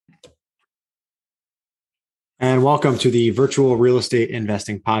and welcome to the Virtual Real Estate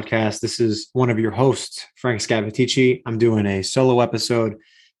Investing Podcast. This is one of your hosts, Frank Scavatici. I'm doing a solo episode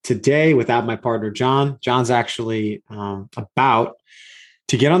today without my partner, John. John's actually about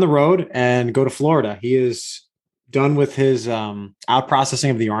to get on the road and go to Florida. He is done with his out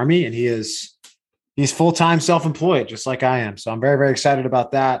processing of the Army, and he's full-time self-employed, just like I am. So I'm very, very excited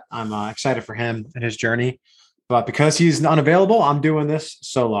about that. I'm excited for him and his journey. But because he's unavailable, I'm doing this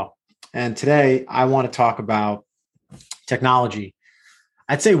solo. And today I want to talk about technology.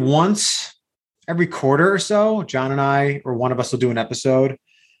 I'd say once every quarter or so, John and I, or one of us, will do an episode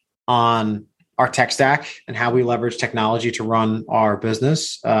on our tech stack and how we leverage technology to run our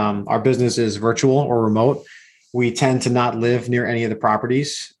business. Our business is virtual or remote. We tend to not live near any of the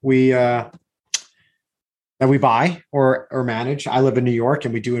properties that we buy or manage. I live in New York,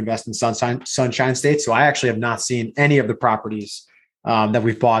 and we do invest in Sunshine State. So I actually have not seen any of the properties that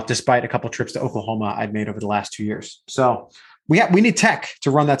we've bought, despite a couple of trips to Oklahoma I've made over the last 2 years. So we need tech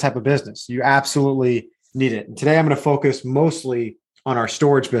to run that type of business. You absolutely need it. And today I'm going to focus mostly on our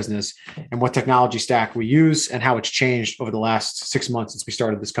storage business and what technology stack we use and how it's changed over the last 6 months since we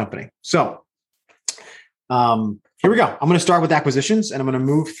started this company. So here we go. I'm going to start with acquisitions, and I'm going to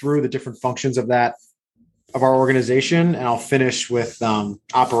move through the different functions of our organization, and I'll finish with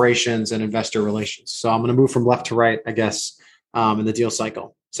operations and investor relations. So I'm going to move from left to right, I guess, in the deal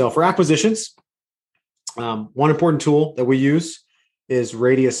cycle. So for acquisitions, one important tool that we use is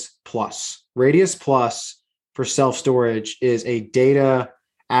Radius Plus. Radius Plus for self-storage is a data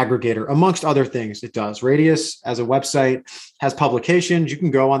aggregator, amongst other things it does. Radius as a website has publications. You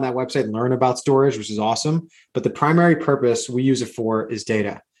can go on that website and learn about storage, which is awesome. But the primary purpose we use it for is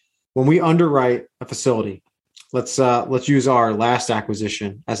data. When we underwrite a facility, let's use our last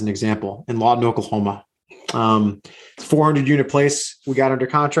acquisition as an example in Lawton, Oklahoma. It's 400 unit place we got under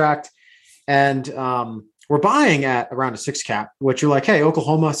contract, and we're buying at around a 6 cap, which you're like, hey,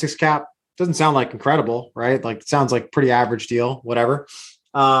 Oklahoma 6 cap doesn't sound like incredible, right? Like it sounds like pretty average deal, whatever.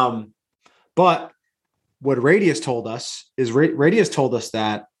 But what Radius told us is Radius told us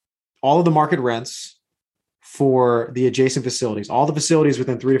that all of the market rents for the adjacent facilities, all the facilities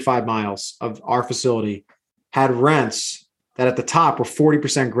within 3 to 5 miles of our facility, had rents that at the top were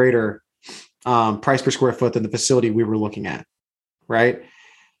 40% greater price per square foot than the facility we were looking at, right?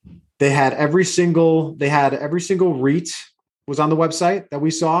 They had every single REIT was on the website that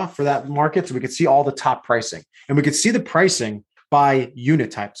we saw for that market. So we could see all the top pricing, and we could see the pricing by unit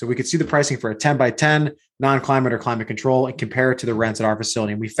type. So we could see the pricing for a 10 by 10, non-climate or climate control, and compare it to the rents at our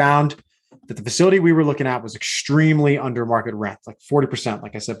facility. And we found that the facility we were looking at was extremely under market rent, like 40%,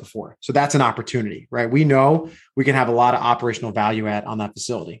 like I said before. So that's an opportunity, right? We know we can have a lot of operational value add on that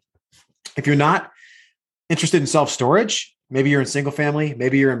facility. If you're not interested in self-storage, maybe you're in single family,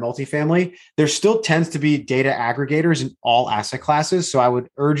 maybe you're in multifamily, there still tends to be data aggregators in all asset classes. So I would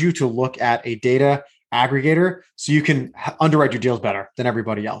urge you to look at a data aggregator so you can underwrite your deals better than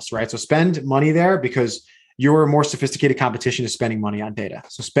everybody else, right? So spend money there because your more sophisticated competition is spending money on data.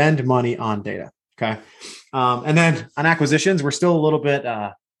 So spend money on data, okay? And then on acquisitions, we're still a little bit,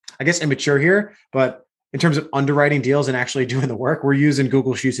 I guess, immature here, but in terms of underwriting deals and actually doing the work, we're using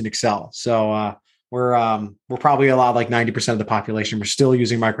Google Sheets and Excel. So we're probably allowed like 90% of the population. We're still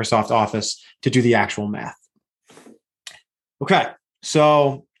using Microsoft Office to do the actual math. Okay,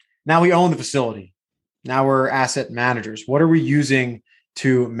 so now we own the facility. Now we're asset managers. What are we using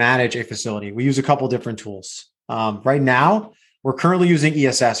to manage a facility? We use a couple different tools. Right now, we're currently using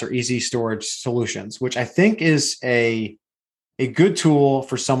ESS, or Easy Storage Solutions, which I think is a good tool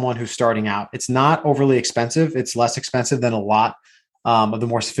for someone who's starting out. It's not overly expensive. It's less expensive than a lot of the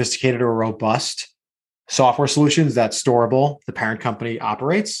more sophisticated or robust software solutions that Storable, the parent company,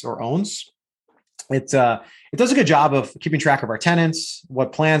 operates or owns. It does a good job of keeping track of our tenants,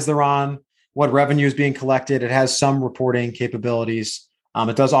 what plans they're on, what revenue is being collected. It has some reporting capabilities.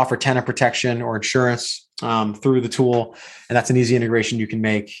 It does offer tenant protection or insurance through the tool, and that's an easy integration you can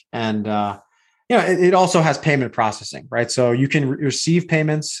make. And it also has payment processing, right? So you can receive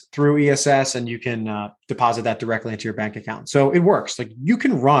payments through ESS, and you can deposit that directly into your bank account. So it works. Like you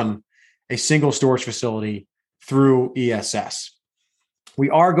can run a single storage facility through ESS. We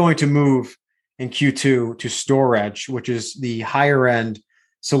are going to move in Q2 to StorEdge, which is the higher end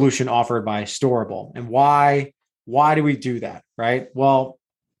solution offered by Storable. And why do we do that, right? Well,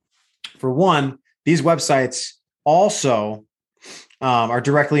 for one, these websites also are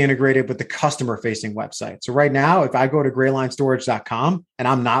directly integrated with the customer-facing website. So right now, if I go to graylinestorage.com and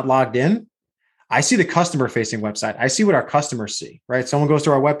I'm not logged in, I see the customer-facing website. I see what our customers see, right? Someone goes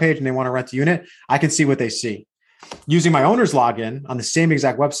to our webpage and they want to rent a unit. I can see what they see. Using my owner's login on the same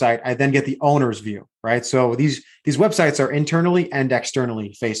exact website, I then get the owner's view, right? So these websites are internally and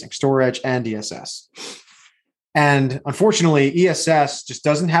externally facing, StoreEdge and ESS. And unfortunately, ESS just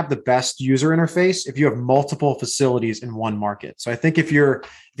doesn't have the best user interface if you have multiple facilities in one market. So I think if you're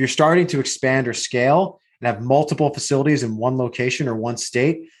starting to expand or scale and have multiple facilities in one location or one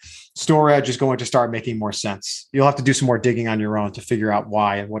state, StoreEdge is going to start making more sense. You'll have to do some more digging on your own to figure out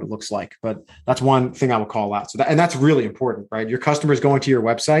why and what it looks like. But that's one thing I would call out. And that's really important, right? Your customers going to your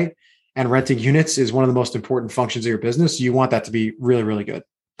website and renting units is one of the most important functions of your business. You want that to be really, really good.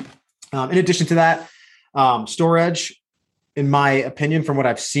 In addition to that, StoreEdge, in my opinion, from what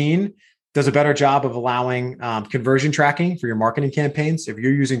I've seen, does a better job of allowing conversion tracking for your marketing campaigns. If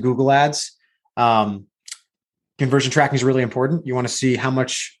you're using Google Ads, conversion tracking is really important. You want to see how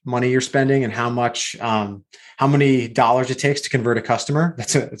much money you're spending and how many dollars it takes to convert a customer.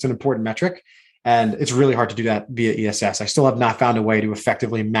 It's an important metric. And it's really hard to do that via ESS. I still have not found a way to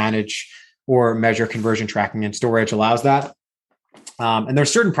effectively manage or measure conversion tracking, and StoreEdge allows that. And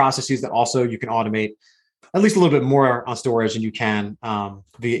there's certain processes that also you can automate at least a little bit more on StoreEdge than you can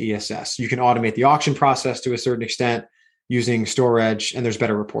via ESS. You can automate the auction process to a certain extent using StoreEdge, and there's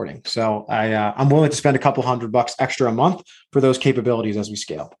better reporting. So I'm willing to spend a couple $100 extra a month for those capabilities as we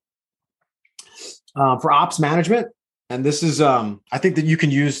scale. For ops management, and this is, I think that you can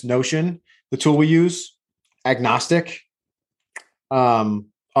use Notion, the tool we use, agnostic of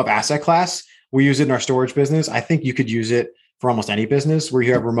asset class. We use it in our storage business. I think you could use it for almost any business where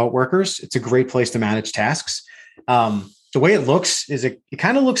you have remote workers. It's a great place to manage tasks. The way it looks is it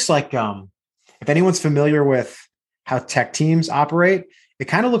kind of looks like, if anyone's familiar with how tech teams operate, it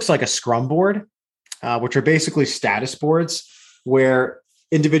kind of looks like a Scrum board, which are basically status boards where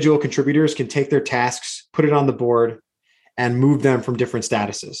individual contributors can take their tasks, put it on the board, and move them from different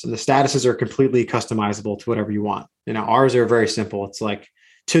statuses. And the statuses are completely customizable to whatever you want. Ours are very simple. It's like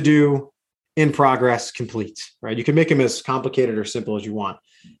to do, in progress, complete, right? You can make them as complicated or simple as you want.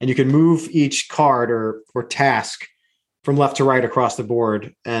 And you can move each card or task from left to right across the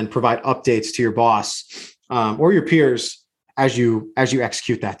board and provide updates to your boss or your peers as you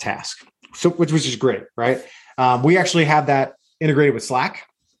execute that task. So, which is great, right? We actually have that integrated with Slack.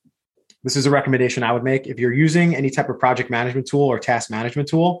 This is a recommendation I would make. If you're using any type of project management tool or task management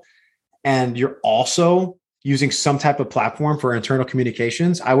tool, and you're also using some type of platform for internal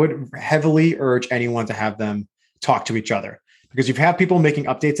communications, I would heavily urge anyone to have them talk to each other. Because you've had people making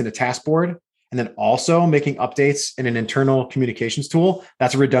updates in a task board and then also making updates in an internal communications tool,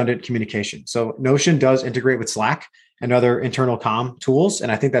 that's a redundant communication. So Notion does integrate with Slack and other internal comm tools.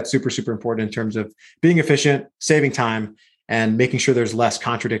 And I think that's super, super important in terms of being efficient, saving time, and making sure there's less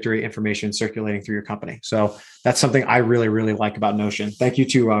contradictory information circulating through your company. So that's something I really, really like about Notion. Thank you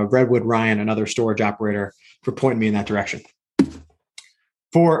to Redwood Ryan, another storage operator, for pointing me in that direction.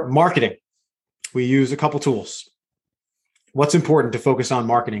 For marketing, we use a couple tools. What's important to focus on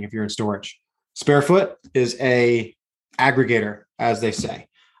marketing if you're in storage? Sparefoot is a aggregator, as they say.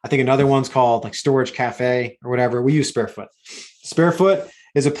 I think another one's called like Storage Cafe or whatever. We use Sparefoot. Sparefoot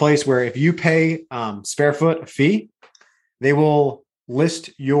is a place where if you pay Sparefoot a fee, they will list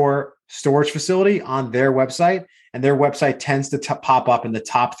your storage facility on their website, and their website tends to pop up in the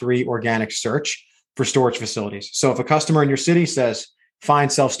top 3 organic search for storage facilities. So if a customer in your city says,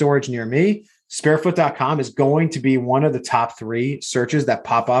 find self-storage near me, sparefoot.com is going to be one of the top 3 searches that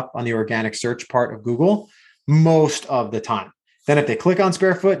pop up on the organic search part of Google most of the time. Then if they click on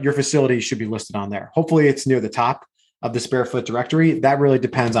Sparefoot, your facility should be listed on there. Hopefully it's near the top of the Sparefoot directory. That really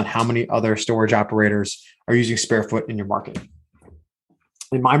depends on how many other storage operators are using Sparefoot in your market.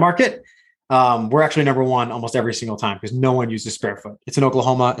 In my market, we're actually number 1 almost every single time because no one uses Sparefoot. It's in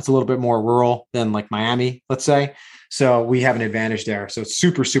Oklahoma. It's a little bit more rural than like Miami, let's say. So we have an advantage there. So it's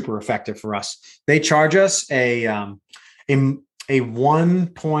super, super effective for us. They charge us a 1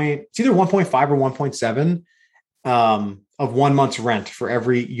 point, it's either 1.5 or 1.7 of 1 month's rent for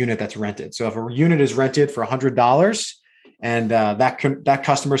every unit that's rented. So if a unit is rented for $100 and that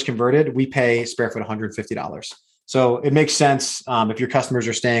customer is converted, we pay Sparefoot $150. So it makes sense. If your customers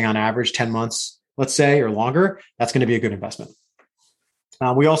are staying on average 10 months, let's say, or longer, that's going to be a good investment.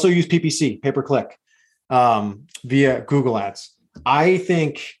 We also use PPC, pay-per-click, via Google Ads. I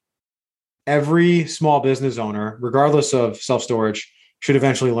think every small business owner, regardless of self-storage, should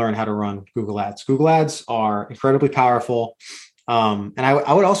eventually learn how to run Google Ads. Google Ads are incredibly powerful. And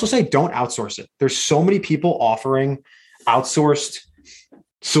I would also say don't outsource it. There's so many people offering outsourced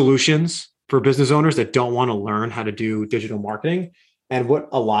solutions for business owners that don't want to learn how to do digital marketing. And what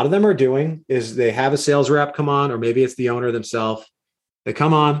a lot of them are doing is they have a sales rep come on, or maybe it's the owner themselves. They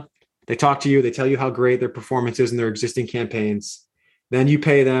come on, They talk to you. They tell you how great their performance is in their existing campaigns. Then you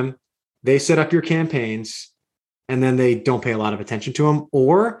pay them. They set up your campaigns, and then they don't pay a lot of attention to them,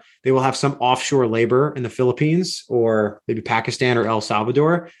 or they will have some offshore labor in the Philippines or maybe Pakistan or El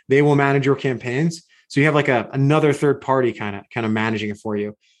Salvador. They will manage your campaigns. So you have like another third party kind of managing it for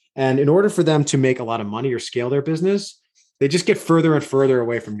you. And in order for them to make a lot of money or scale their business, they just get further and further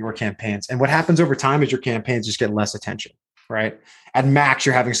away from your campaigns. And what happens over time is your campaigns just get less attention, right? At max,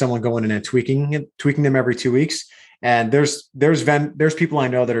 you're having someone going in and tweaking them every 2 weeks. And there's people I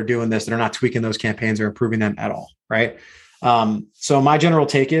know that are doing this that are not tweaking those campaigns or improving them at all, right? So my general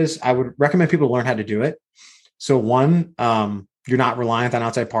take is I would recommend people learn how to do it. So one, you're not reliant on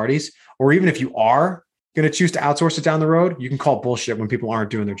outside parties, or even if you are going to choose to outsource it down the road, you can call bullshit when people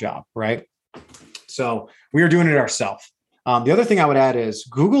aren't doing their job, right? So we are doing it ourselves. The other thing I would add is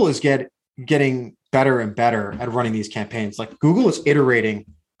Google is getting better and better at running these campaigns. Like Google is iterating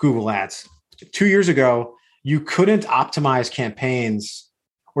Google Ads. 2 years ago, you couldn't optimize campaigns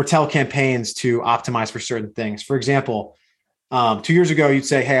or tell campaigns to optimize for certain things. For example, 2 years ago, you'd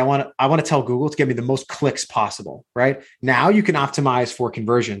say, hey, I want to tell Google to get me the most clicks possible, right? Now you can optimize for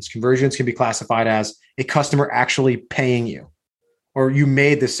conversions. Conversions can be classified as a customer actually paying you, or you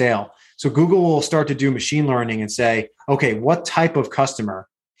made the sale. So Google will start to do machine learning and say, okay, what type of customer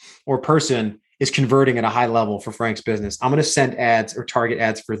or person is converting at a high level for Frank's business? I'm going to send ads or target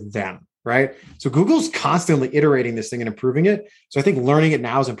ads for them, right? So Google's constantly iterating this thing and improving it. So I think learning it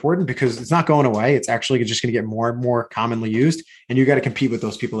now is important because it's not going away. It's actually just going to get more and more commonly used, and you got to compete with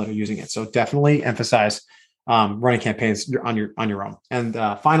those people that are using it. So definitely emphasize running campaigns on your own. And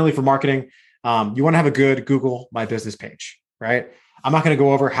finally, for marketing, you want to have a good Google My Business page, right? I'm not going to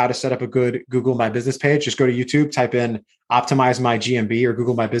go over how to set up a good Google My Business page. Just go to YouTube, type in optimize my GMB or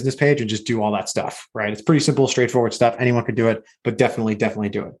Google My Business page, and just do all that stuff, right? It's pretty simple, straightforward stuff. Anyone could do it, but definitely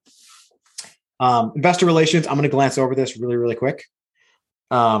do it. Investor relations, I'm going to glance over this really, really quick.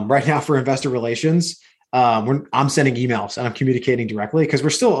 Right now for investor relations, I'm sending emails and I'm communicating directly because we're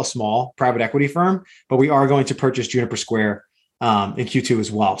still a small private equity firm, but we are going to purchase Juniper Square in Q2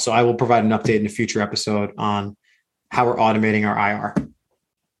 as well. So I will provide an update in a future episode on how we're automating our IR.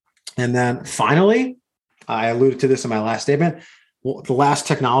 And then finally, I alluded to this in my last statement. Well, the last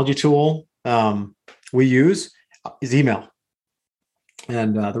technology tool we use is email.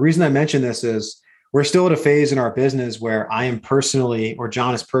 And the reason I mention this is we're still at a phase in our business where I am personally, or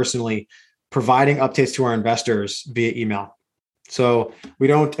John is personally, providing updates to our investors via email. So we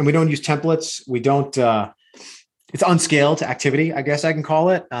don't use templates. We don't, it's unscaled activity, I guess I can call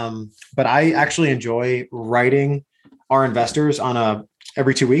it. But I actually enjoy writing our investors on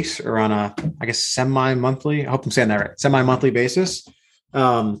every 2 weeks or on I guess semi-monthly. I hope I'm saying that right. Semi-monthly basis.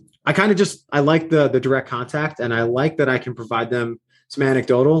 I like the direct contact, and I like that I can provide them some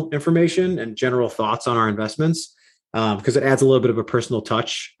anecdotal information and general thoughts on our investments because it adds a little bit of a personal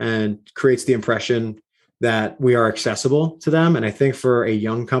touch and creates the impression that we are accessible to them. And I think for a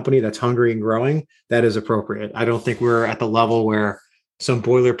young company that's hungry and growing, that is appropriate. I don't think we're at the level where some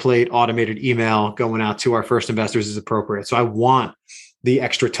boilerplate automated email going out to our first investors is appropriate. So I want the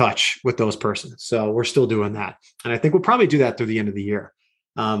extra touch with those persons. So we're still doing that. And I think we'll probably do that through the end of the year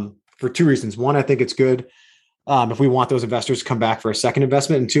for two reasons. One, I think it's good if we want those investors to come back for a second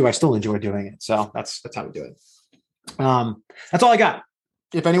investment. And two, I still enjoy doing it. So that's how we do it. That's all I got.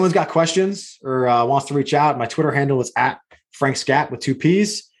 If anyone's got questions or wants to reach out, my Twitter handle is @FrankScat with 2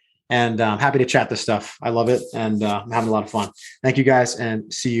 P's. And I'm happy to chat this stuff. I love it. And I'm having a lot of fun. Thank you guys,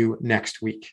 and see you next week.